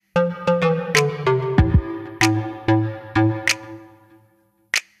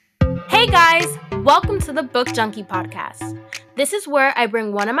Welcome to the Book Junkie podcast. This is where I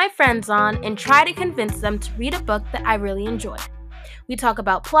bring one of my friends on and try to convince them to read a book that I really enjoy. We talk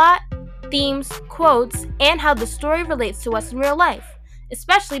about plot, themes, quotes, and how the story relates to us in real life,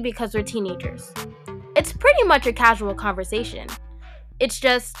 especially because we're teenagers. It's pretty much a casual conversation. It's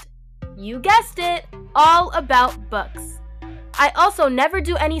just, you guessed it, all about books. I also never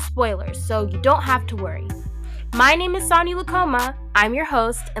do any spoilers, so you don't have to worry. My name is Sonia Lacoma, I'm your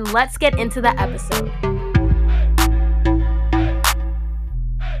host, and let's get into the episode.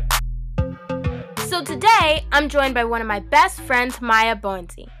 So today, I'm joined by one of my best friends, Maya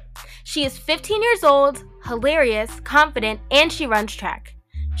Boansi. She is 15 years old, hilarious, confident, and she runs track.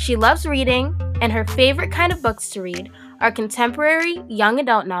 She loves reading, and her favorite kind of books to read are contemporary young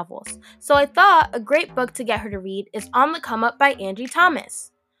adult novels. So I thought a great book to get her to read is On the Come Up by Angie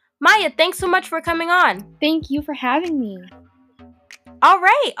Thomas. Maya, thanks so much for coming on. Thank you for having me. All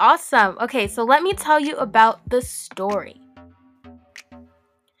right, awesome. Okay, so let me tell you about the story.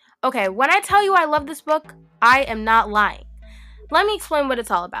 Okay, when I tell you I love this book, I am not lying. Let me explain what it's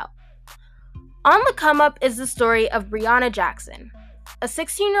all about. On the Come Up is the story of Brianna Jackson, a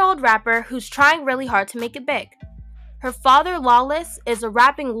 16-year-old rapper who's trying really hard to make it big. Her father, Lawless, is a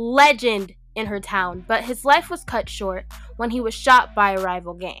rapping legend in her town, but his life was cut short when he was shot by a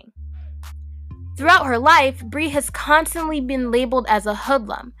rival gang. Throughout her life, Bree has constantly been labeled as a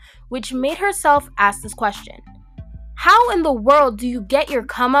hoodlum, which made herself ask this question. How in the world do you get your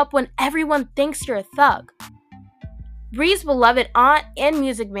come up when everyone thinks you're a thug? Bree's beloved aunt and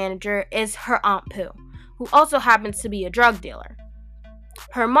music manager is her Aunt Pooh, who also happens to be a drug dealer.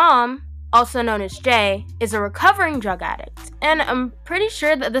 Her mom, also known as Jay, is a recovering drug addict, and I'm pretty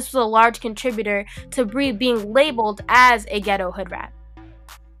sure that this was a large contributor to Bree being labeled as a ghetto hood rat.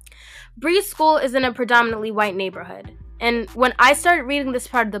 Bree's school is in a predominantly white neighborhood, and when I started reading this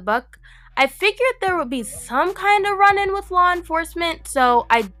part of the book, I figured there would be some kind of run-in with law enforcement, so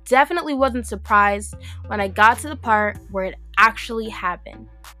I definitely wasn't surprised when I got to the part where it actually happened.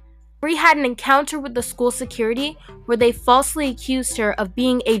 Bree had an encounter with the school security where they falsely accused her of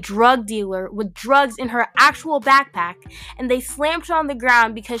being a drug dealer with drugs in her actual backpack, and they slammed her on the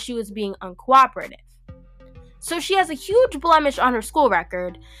ground because she was being uncooperative. So she has a huge blemish on her school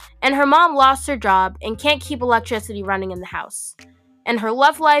record, and her mom lost her job and can't keep electricity running in the house. And her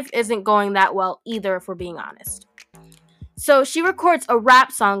love life isn't going that well either, if we're being honest. So she records a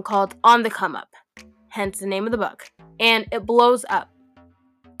rap song called On the Come Up, hence the name of the book, and it blows up.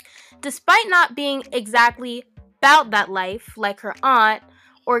 Despite not being exactly about that life, like her aunt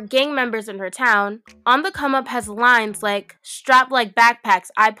or gang members in her town, On the Come Up has lines like, strapped like backpacks,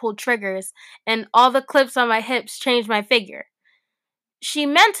 I pulled triggers, and all the clips on my hips changed my figure. She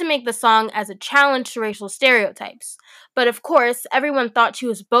meant to make the song as a challenge to racial stereotypes, but of course, everyone thought she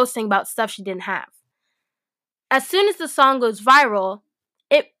was boasting about stuff she didn't have. As soon as the song goes viral,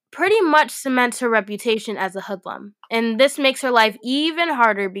 it pretty much cements her reputation as a hoodlum, and this makes her life even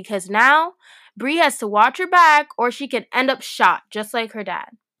harder because now Bree has to watch her back or she could end up shot just like her dad.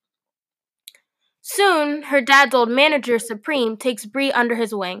 Soon, her dad's old manager, Supreme, takes Bree under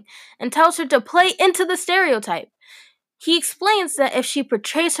his wing and tells her to play into the stereotype. He explains that if she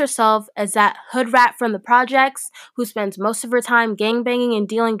portrays herself as that hood rat from the projects who spends most of her time gangbanging and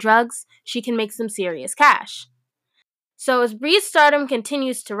dealing drugs, she can make some serious cash. So as Bree's stardom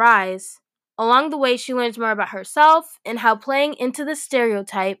continues to rise, along the way she learns more about herself and how playing into the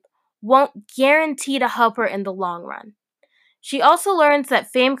stereotype won't guarantee to help her in the long run. She also learns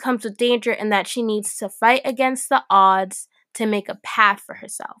that fame comes with danger and that she needs to fight against the odds to make a path for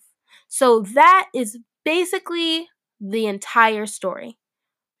herself. So that is basically the entire story.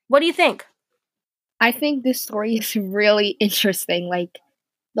 What do you think? I think this story is really interesting. Like,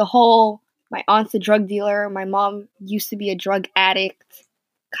 the whole, my aunt's a drug dealer, my mom used to be a drug addict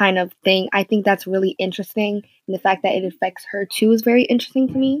kind of thing. I think that's really interesting. And the fact that it affects her too is very interesting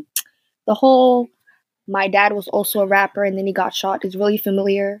to me. The whole, my dad was also a rapper and then he got shot is really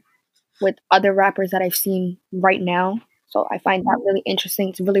familiar with other rappers that I've seen right now. So I find that really interesting.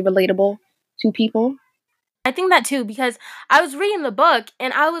 It's really relatable to people. I think that too, because I was reading the book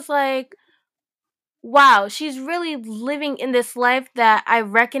and I was like, wow, she's really living in this life that I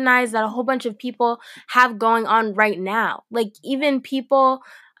recognize that a whole bunch of people have going on right now. Like, even people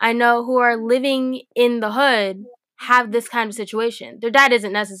I know who are living in the hood have this kind of situation. Their dad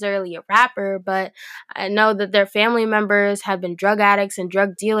isn't necessarily a rapper, but I know that their family members have been drug addicts and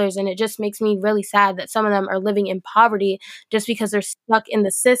drug dealers, and it just makes me really sad that some of them are living in poverty just because they're stuck in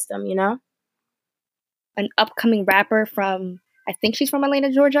the system, you know? An upcoming rapper from, I think she's from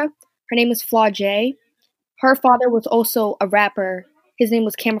Atlanta, Georgia. Her name is Flaw J. Her father was also a rapper. His name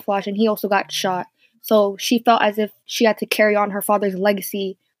was Camouflage, and he also got shot. So she felt as if she had to carry on her father's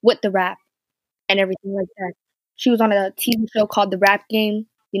legacy with the rap and everything like that. She was on a TV show called The Rap Game,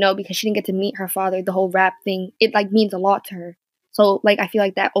 because she didn't get to meet her father. The whole rap thing, it like means a lot to her. So like I feel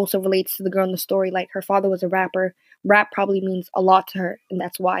like that also relates to the girl in the story. Like her father was a rapper. Rap probably means a lot to her, and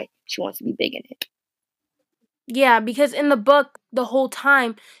that's why she wants to be big in it. Yeah, because in the book, the whole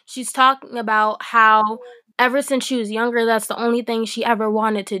time, she's talking about how ever since she was younger, that's the only thing she ever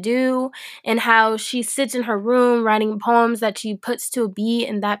wanted to do, and how she sits in her room writing poems that she puts to a beat,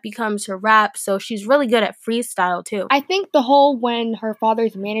 and that becomes her rap. So she's really good at freestyle, too. I think the whole when her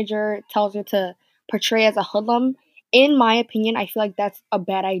father's manager tells her to portray as a hoodlum, in my opinion, I feel like that's a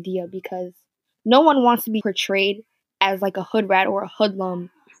bad idea because no one wants to be portrayed as like a hood rat or a hoodlum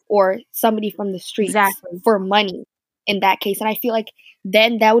or somebody from the streets Exactly. for money in that case. And I feel like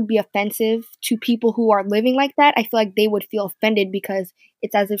then that would be offensive to people who are living like that. I feel like they would feel offended because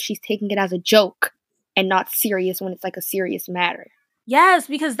it's as if she's taking it as a joke and not serious when it's like a serious matter. Yes,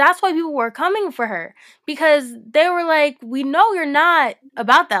 because that's why people were coming for her. Because they were like, we know you're not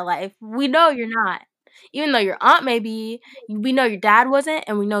about that life. We know you're not. Even though your aunt may be, we know your dad wasn't,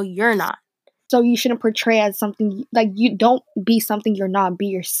 and we know you're not. So you shouldn't portray as something like you don't be something you're not, be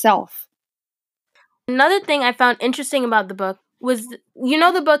yourself. Another thing I found interesting about the book was,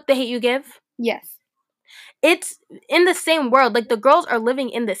 the book The Hate You Give? Yes. It's in the same world. Like, the girls are living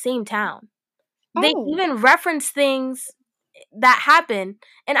in the same town. They Oh. even reference things that happen.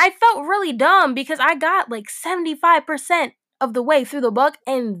 And I felt really dumb because I got like 75% of the way through the book,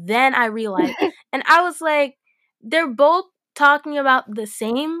 and then I realized. And I was like, they're both talking about the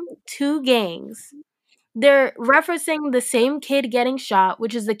same two gangs. They're referencing the same kid getting shot,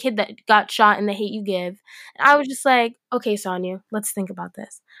 which is the kid that got shot in The Hate You Give. And I was just like, okay, Sonia, let's think about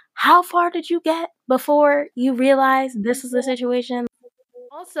this. How far did you get before you realized this was the situation?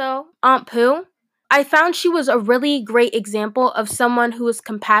 Also, Aunt Pooh, I found she was a really great example of someone who was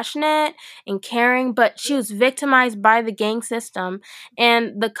compassionate and caring, but she was victimized by the gang system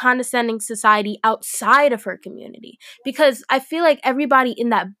and the condescending society outside of her community. Because I feel like everybody in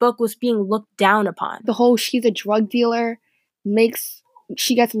that book was being looked down upon. The whole she's a drug dealer makes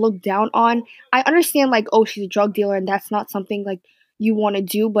she gets looked down on. I understand like, oh, she's a drug dealer and that's not something like you want to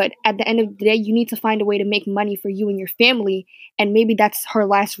do, but at the end of the day, you need to find a way to make money for you and your family, and maybe that's her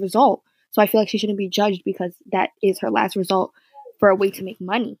last result. So I feel like she shouldn't be judged because that is her last result for a way to make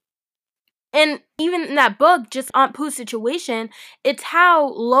money. And even in that book, just Aunt Pooh's situation, it's how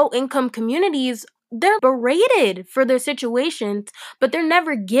low-income communities, they're berated for their situations, but they're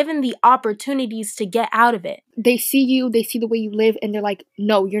never given the opportunities to get out of it. They see you, they see the way you live, and they're like,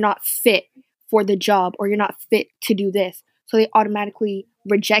 no, you're not fit for the job, or you're not fit to do this. So they automatically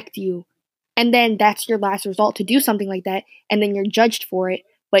reject you. And then that's your last result to do something like that, and then you're judged for it,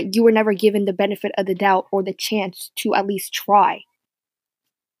 but you were never given the benefit of the doubt or the chance to at least try.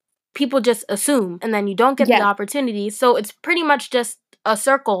 People just assume, and then you don't get the Yeah. opportunity. So it's pretty much just a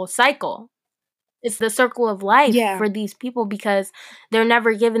cycle. It's the circle of life Yeah. for these people because they're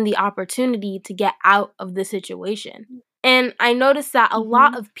never given the opportunity to get out of the situation. And I noticed that a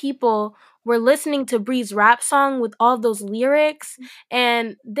lot of people were listening to Bree's rap song with all those lyrics,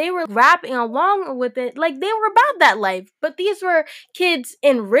 and they were rapping along with it like they were about that life. But these were kids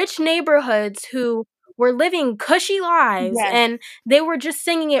in rich neighborhoods who were living cushy lives, Yes. and they were just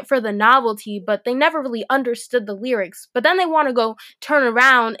singing it for the novelty, but they never really understood the lyrics. But then they want to go turn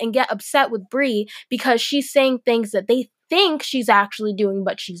around and get upset with Bree because she's saying things that they think she's actually doing,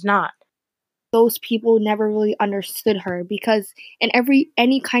 but she's not. Those people never really understood her because in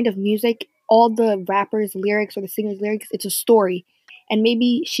any kind of music, all the rappers' lyrics or the singers' lyrics, it's a story. And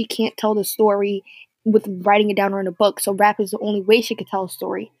maybe she can't tell the story with writing it down or in a book. So rap is the only way she could tell a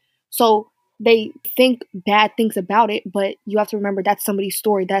story. So they think bad things about it, but you have to remember that's somebody's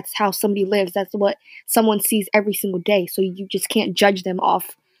story. That's how somebody lives. That's what someone sees every single day. So you just can't judge them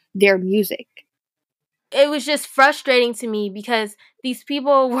off their music. It was just frustrating to me because these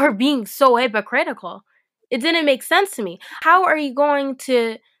people were being so hypocritical. It didn't make sense to me. How are you going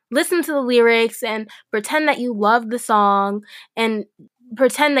to listen to the lyrics and pretend that you love the song and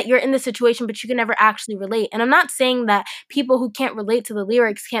pretend that you're in the situation, but you can never actually relate? And I'm not saying that people who can't relate to the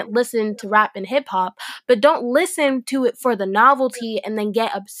lyrics can't listen to rap and hip hop, but don't listen to it for the novelty and then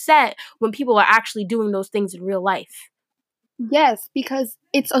get upset when people are actually doing those things in real life. Yes, because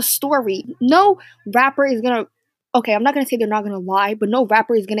it's a story. No rapper is gonna. Okay, I'm not gonna say they're not gonna lie, but no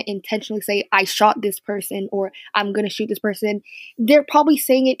rapper is gonna intentionally say, I shot this person or I'm gonna shoot this person. They're probably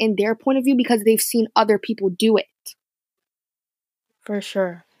saying it in their point of view because they've seen other people do it. For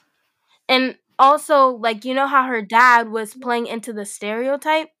sure. And also, like, how her dad was playing into the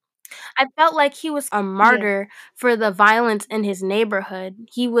stereotype? I felt like he was a Yeah. martyr for the violence in his neighborhood.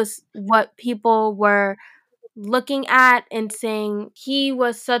 He was what people were looking at and saying he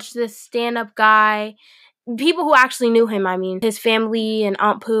was such this stand-up guy. People who actually knew him, I mean, his family and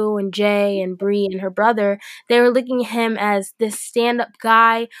Aunt Pooh and Jay and Bree and her brother, they were looking at him as this stand-up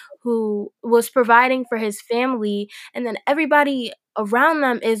guy who was providing for his family, and then everybody around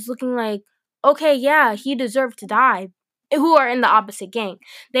them is looking like, okay, yeah, he deserved to die. Who are in the opposite gang.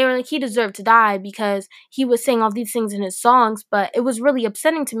 They were like, he deserved to die because he was saying all these things in his songs, but it was really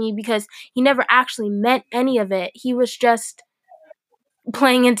upsetting to me because he never actually meant any of it. He was just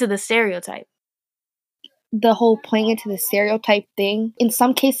playing into the stereotype. The whole playing into the stereotype thing, in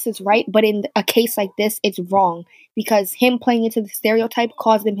some cases it's right, but in a case like this, it's wrong because him playing into the stereotype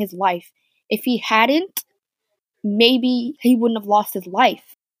caused him his life. If he hadn't, maybe he wouldn't have lost his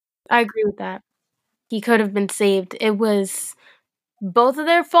life. I agree with that. He could have been saved. It was both of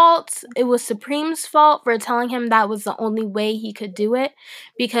their faults. It was Supreme's fault for telling him that was the only way he could do it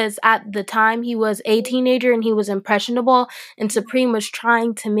because at the time he was a teenager and he was impressionable, and Supreme was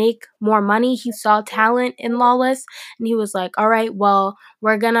trying to make more money. He saw talent in Lawless and he was like, all right, well,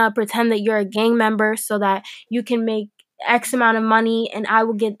 we're gonna pretend that you're a gang member so that you can make X amount of money and I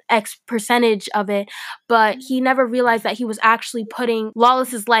will get X percentage of it. But he never realized that he was actually putting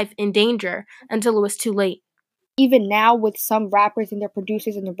Lawless's life in danger until it was too late. Even now, with some rappers and their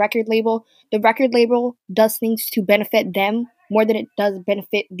producers and the record label does things to benefit them more than it does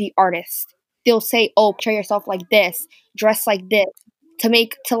benefit the artist. They'll say, "Oh, carry yourself like this, dress like this,"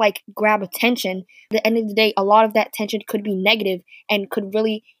 to like grab attention. At the end of the day, a lot of that attention could be negative and could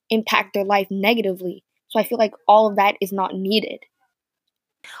really impact their life negatively. So I feel like all of that is not needed.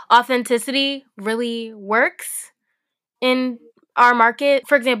 Authenticity really works in our market.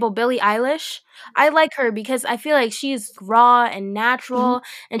 For example, Billie Eilish, I like her because I feel like she's raw and Mhm. natural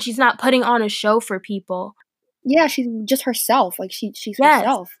and she's not putting on a show for people. Yeah, she's just herself. Like she's Yes.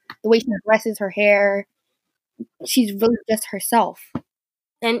 herself. The way she dresses, her hair, she's really just herself.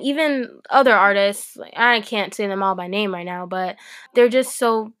 And even other artists, like, I can't say them all by name right now, but they're just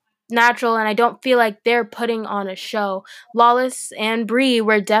so natural and I don't feel like they're putting on a show. Lawless and Bree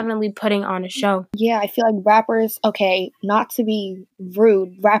were definitely putting on a show. Yeah, I feel like rappers, okay, not to be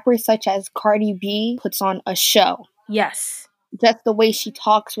rude, rappers such as Cardi B puts on a show. Yes. Just the way she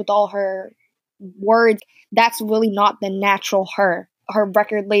talks with all her words, that's really not the natural her. Her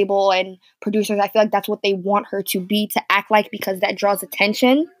record label and producers, I feel like that's what they want her to be, to act like, because that draws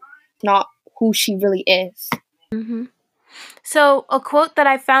attention, not who she really is. Mm-hmm. So, a quote that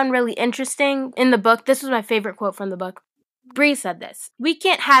I found really interesting in the book, this was my favorite quote from the book. Bree said this: "We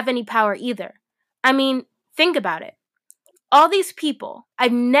can't have any power either. I mean, think about it. All these people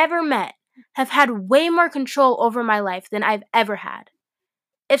I've never met have had way more control over my life than I've ever had.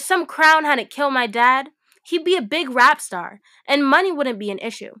 If some crown hadn't killed my dad, he'd be a big rap star, and money wouldn't be an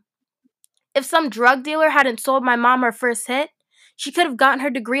issue. If some drug dealer hadn't sold my mom her first hit, she could have gotten her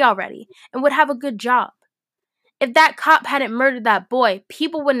degree already and would have a good job. If that cop hadn't murdered that boy,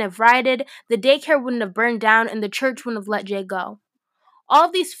 people wouldn't have rioted, the daycare wouldn't have burned down, and the church wouldn't have let Jay go.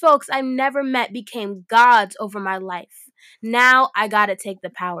 All these folks I've never met became gods over my life. Now I gotta take the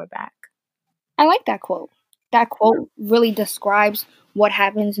power back." I like that quote. That quote really describes what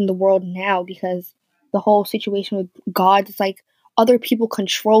happens in the world now, because the whole situation with God is like other people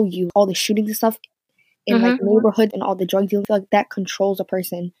control you. All the shootings and stuff in like Mm-hmm. neighborhoods and all the drug dealing, I feel like that controls a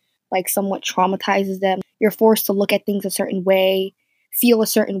person, like somewhat traumatizes them. You're forced to look at things a certain way, feel a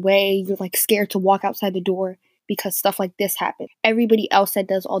certain way. You're like scared to walk outside the door because stuff like this happens. Everybody else that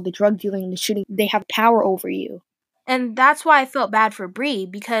does all the drug dealing and the shooting, they have power over you. And that's why I felt bad for Bree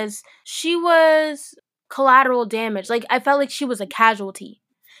because she was collateral damage. Like I felt like she was a casualty.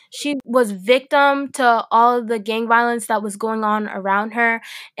 She was victim to all of the gang violence that was going on around her,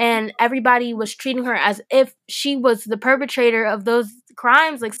 and everybody was treating her as if she was the perpetrator of those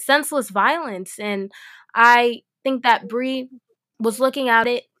crimes, like senseless violence. And I think that Bree was looking at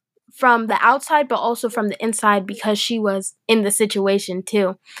it from the outside but also from the inside because she was in the situation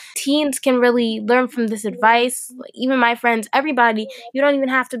too. Teens can really learn from this advice. Like, even my friends, everybody, you don't even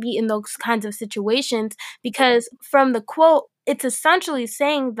have to be in those kinds of situations because from the quote, it's essentially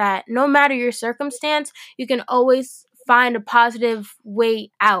saying that no matter your circumstance, you can always find a positive way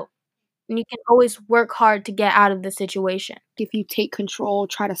out and you can always work hard to get out of the situation. If you take control,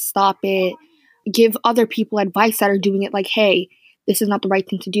 try to stop it, give other people advice that are doing it, like, hey, this is not the right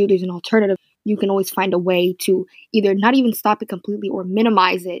thing to do, there's an alternative, you can always find a way to either not even stop it completely or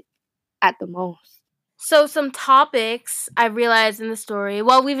minimize it at the most. So, some topics I realized in the story,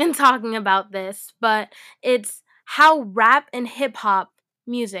 well, we've been talking about this, but it's how rap and hip hop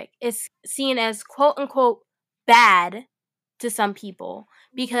music is seen as quote unquote bad to some people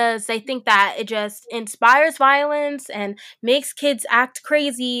because they think that it just inspires violence and makes kids act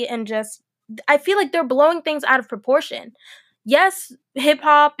crazy and just I feel like they're blowing things out of proportion. Yes, hip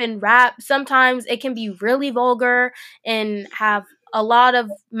hop and rap sometimes it can be really vulgar and have a lot of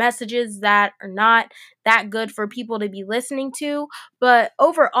messages that are not that good for people to be listening to, but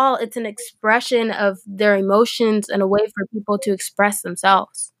overall it's an expression of their emotions and a way for people to express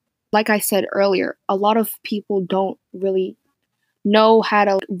themselves. Like I said earlier, a lot of people don't really know how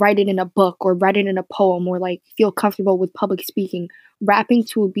to write it in a book or write it in a poem or like feel comfortable with public speaking. Rapping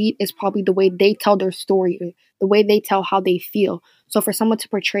to a beat is probably the way they tell their story, the way they tell how they feel. So for someone to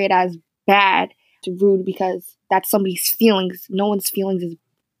portray it as bad, it's rude because that's somebody's feelings. No one's feelings is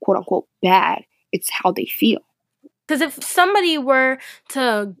quote unquote bad. It's how they feel. Because if somebody were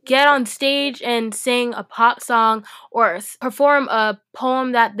to get on stage and sing a pop song or perform a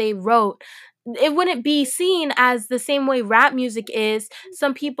poem that they wrote, it wouldn't be seen as the same way rap music is.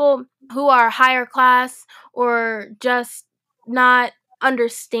 Some people who are higher class or just not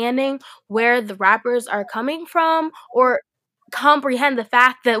understanding where the rappers are coming from or comprehend the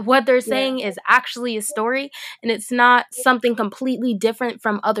fact that what they're saying is actually a story and it's not something completely different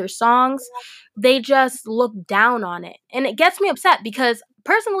from other songs, they just look down on it. And it gets me upset because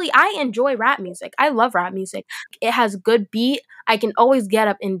personally, I enjoy rap music. I love rap music. It has good beat. I can always get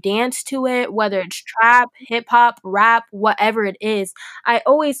up and dance to it, whether it's trap, hip hop, rap, whatever it is. I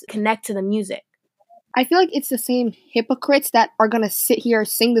always connect to the music. I feel like it's the same hypocrites that are gonna sit here,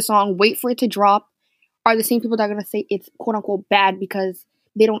 sing the song, wait for it to drop, are the same people that are gonna say it's quote unquote bad because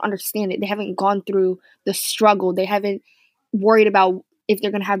they don't understand it. They haven't gone through the struggle. They haven't worried about if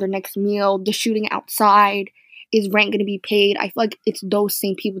they're gonna have their next meal, the shooting outside, is rent gonna be paid. I feel like it's those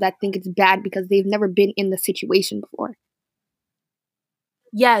same people that think it's bad because they've never been in the situation before.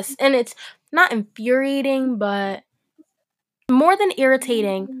 Yes, and it's not infuriating, but more than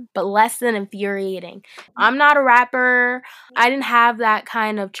irritating, but less than infuriating. I'm not a rapper. I didn't have that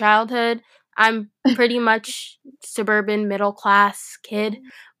kind of childhood. I'm pretty much suburban middle class kid,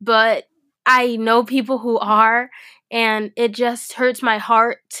 but I know people who are, and it just hurts my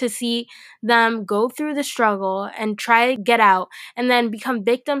heart to see them go through the struggle and try to get out and then become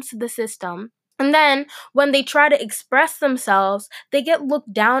victims to the system. And then when they try to express themselves, they get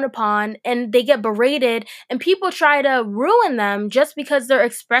looked down upon and they get berated, and people try to ruin them just because they're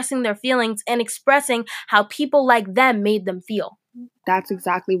expressing their feelings and expressing how people like them made them feel. That's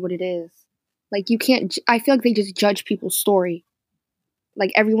exactly what it is. Like, you can't, I feel like they just judge people's story.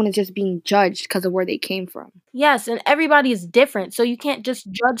 Like, everyone is just being judged because of where they came from. Yes, and everybody is different, so you can't just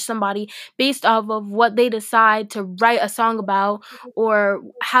judge somebody based off of what they decide to write a song about or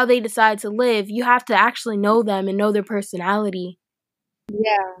how they decide to live. You have to actually know them and know their personality.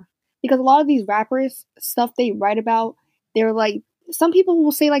 Yeah. Because a lot of these rappers, stuff they write about, they're like, some people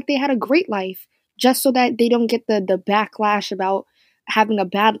will say like they had a great life just so that they don't get the backlash about having a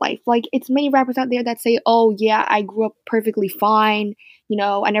bad life. Like, it's many rappers out there that say, oh yeah, I grew up perfectly fine. You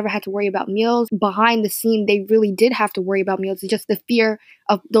know, I never had to worry about meals. Behind the scene, they really did have to worry about meals. It's just the fear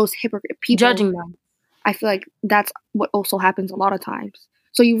of those hypocrite people. Judging them. I feel like that's what also happens a lot of times.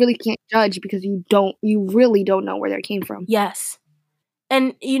 So you really can't judge because you really don't know where they came from. Yes.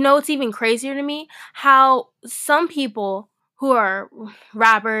 And you know what's even crazier to me? How some people who are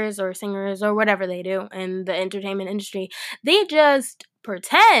rappers or singers or whatever they do in the entertainment industry, they just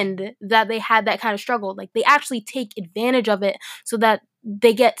pretend that they had that kind of struggle. Like they actually take advantage of it so that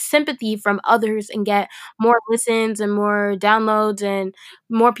they get sympathy from others and get more listens and more downloads and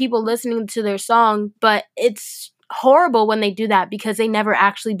more people listening to their song. But it's horrible when they do that because they never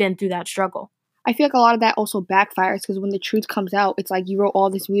actually been through that struggle. I feel like a lot of that also backfires because when the truth comes out, it's like you wrote all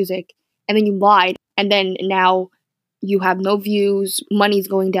this music and then you lied, and then now you have no views, money's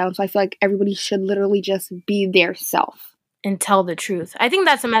going down. So I feel like everybody should literally just be their self and tell the truth. I think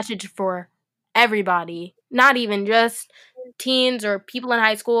that's a message for everybody, not even just teens or people in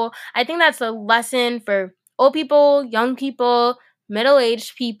high school. I think that's a lesson for old people, young people,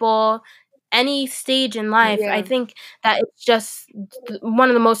 middle-aged people, any stage in life. Yeah. I think that it's just one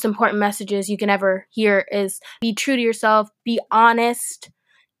of the most important messages you can ever hear is be true to yourself, be honest,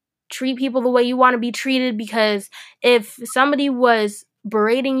 treat people the way you want to be treated, because if somebody was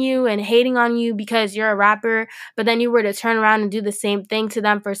berating you and hating on you because you're a rapper, but then you were to turn around and do the same thing to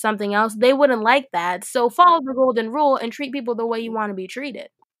them for something else, they wouldn't like that. So follow the golden rule and treat people the way you want to be treated.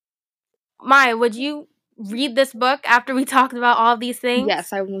 Maya, would you read this book after we talked about all these things?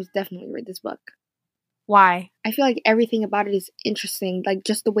 Yes, I will most definitely read this book. Why? I feel like everything about it is interesting, like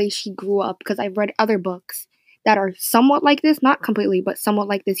just the way she grew up, because I've read other books that are somewhat like this, not completely, but somewhat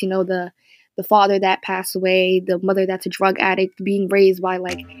like this. The father that passed away, the mother that's a drug addict, being raised by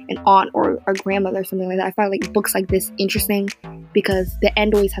like an aunt or a grandmother or something like that. I find like books like this interesting because the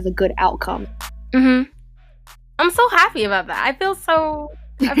end always has a good outcome. Mm-hmm. I'm so happy about that. I feel so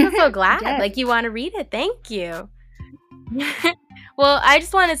glad. Yes. Like you want to read it. Thank you. Well, I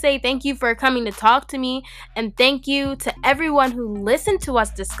just want to say thank you for coming to talk to me, and thank you to everyone who listened to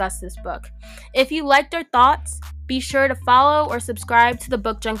us discuss this book. If you liked our thoughts, be sure to follow or subscribe to the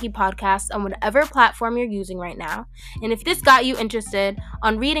Book Junkie podcast on whatever platform you're using right now. And if this got you interested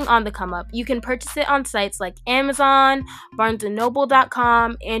on reading On the Come Up, you can purchase it on sites like Amazon,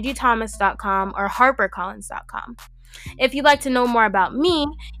 BarnesandNoble.com, AngieThomas.com, or HarperCollins.com. If you'd like to know more about me,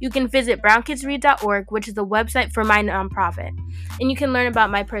 you can visit brownkidsread.org, which is the website for my nonprofit. And you can learn about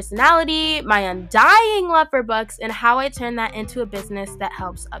my personality, my undying love for books, and how I turn that into a business that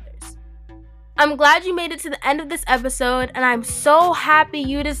helps others. I'm glad you made it to the end of this episode, and I'm so happy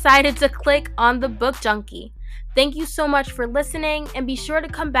you decided to click on the Book Junkie. Thank you so much for listening, and be sure to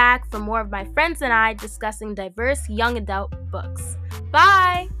come back for more of my friends and I discussing diverse young adult books.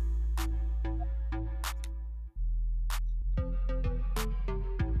 Bye!